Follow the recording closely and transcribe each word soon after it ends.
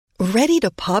Ready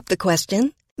to pop the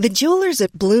question? The jewelers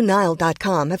at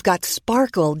BlueNile.com have got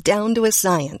sparkle down to a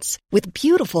science with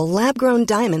beautiful lab-grown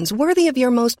diamonds worthy of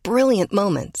your most brilliant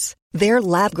moments. Their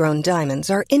lab-grown diamonds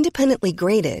are independently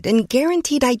graded and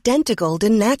guaranteed identical to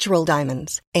natural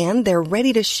diamonds, and they're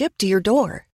ready to ship to your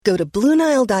door. Go to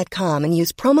BlueNile.com and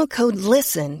use promo code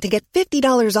LISTEN to get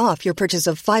 $50 off your purchase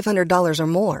of $500 or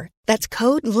more. That's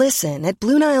code LISTEN at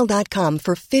BlueNile.com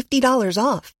for $50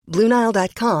 off.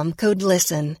 BlueNile.com, code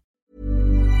LISTEN.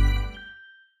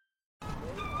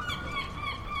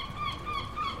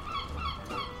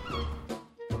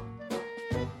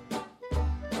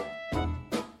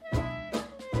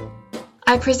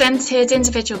 I presented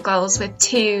individual goals with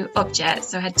two objects.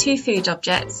 So I had two food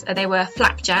objects. They were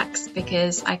flapjacks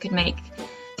because I could make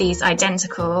these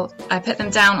identical. I put them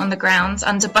down on the ground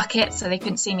under buckets so they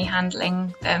couldn't see me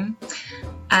handling them.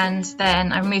 And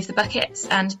then I removed the buckets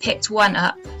and picked one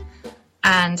up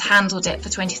and handled it for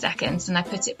 20 seconds. And I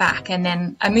put it back and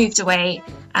then I moved away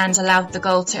and allowed the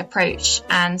goal to approach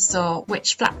and saw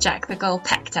which flapjack the goal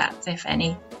pecked at, if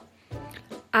any.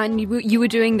 And you were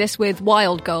doing this with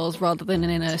wild gulls rather than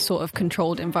in a sort of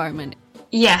controlled environment?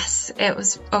 Yes, it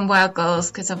was on wild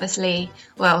gulls because obviously,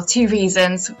 well, two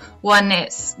reasons. One,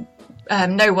 it's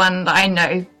no one that I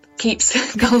know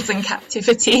keeps gulls in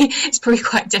captivity. It's probably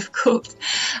quite difficult.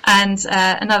 And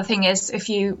another thing is if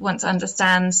you want to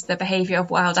understand the behaviour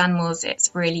of wild animals,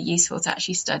 it's really useful to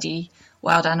actually study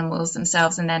wild animals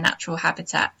themselves and their natural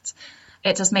habitat.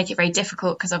 It does make it very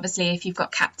difficult because obviously if you've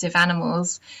got captive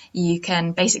animals, you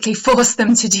can basically force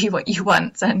them to do what you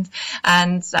want. And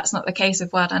that's not the case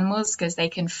with wild animals because they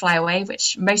can fly away,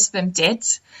 which most of them did.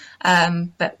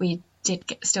 But we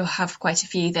did still have quite a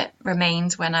few that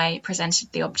remained when I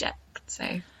presented the object. So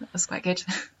that was quite good.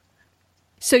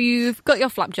 So you've got your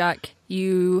flapjack,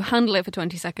 you handle it for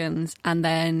 20 seconds, and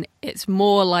then it's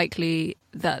more likely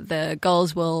that the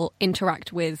gulls will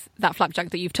interact with that flapjack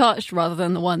that you've touched rather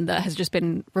than the one that has just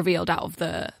been revealed out of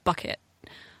the bucket.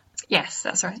 Yes,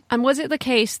 that's right. And was it the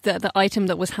case that the item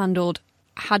that was handled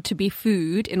had to be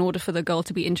food in order for the gull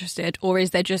to be interested, or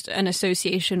is there just an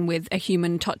association with a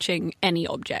human touching any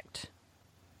object?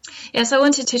 Yes, I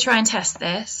wanted to try and test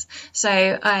this. So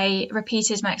I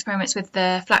repeated my experiments with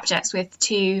the flapjacks with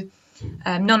two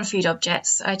non-food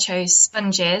objects. I chose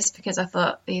sponges because I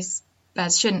thought these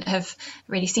birds shouldn't have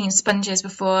really seen sponges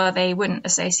before. They wouldn't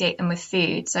associate them with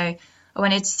food. So I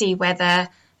wanted to see whether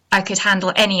I could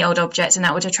handle any old object and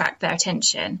that would attract their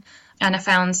attention. And I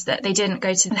found that they didn't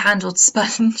go to the handled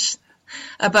sponge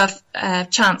above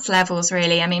chance levels,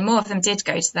 really. I mean, more of them did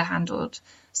go to the handled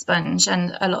sponge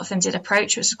and a lot of them did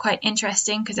approach, which was quite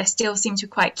interesting because they still seemed to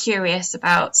be quite curious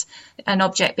about an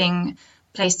object being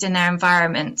placed in their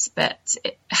environment, but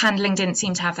handling didn't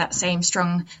seem to have that same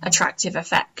strong attractive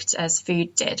effect as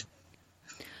food did.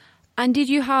 And did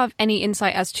you have any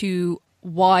insight as to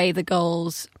why the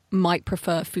gulls might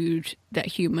prefer food that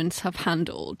humans have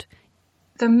handled?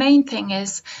 The main thing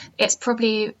is it's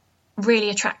probably really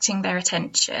attracting their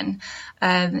attention.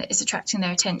 It's attracting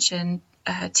their attention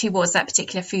towards that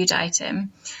particular food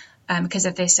item because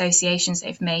of the associations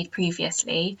they've made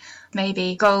previously.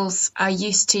 Maybe gulls are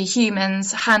used to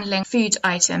humans handling food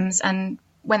items, and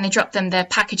when they drop them, the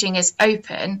packaging is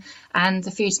open and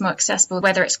the food's more accessible,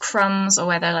 whether it's crumbs or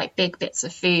whether like big bits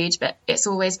of food, but it's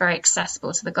always very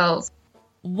accessible to the gulls.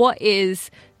 What is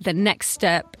the next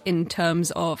step in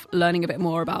terms of learning a bit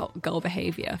more about gull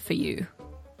behaviour for you?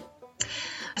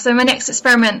 So my next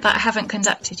experiment that I haven't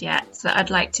conducted yet that I'd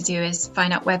like to do is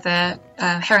find out whether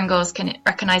herring gulls can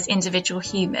recognise individual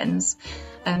humans.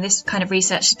 This kind of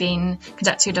research has been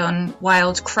conducted on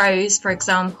wild crows, for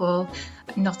example,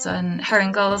 not on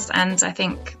herring gulls, and I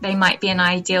think they might be an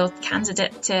ideal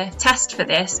candidate to test for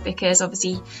this because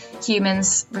obviously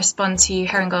humans respond to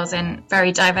herring gulls in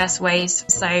very diverse ways.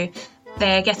 So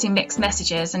they're getting mixed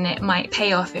messages and it might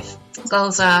pay off if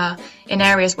gulls are in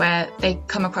areas where they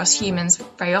come across humans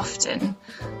very often,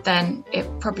 then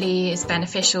it probably is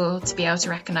beneficial to be able to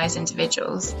recognise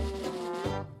individuals.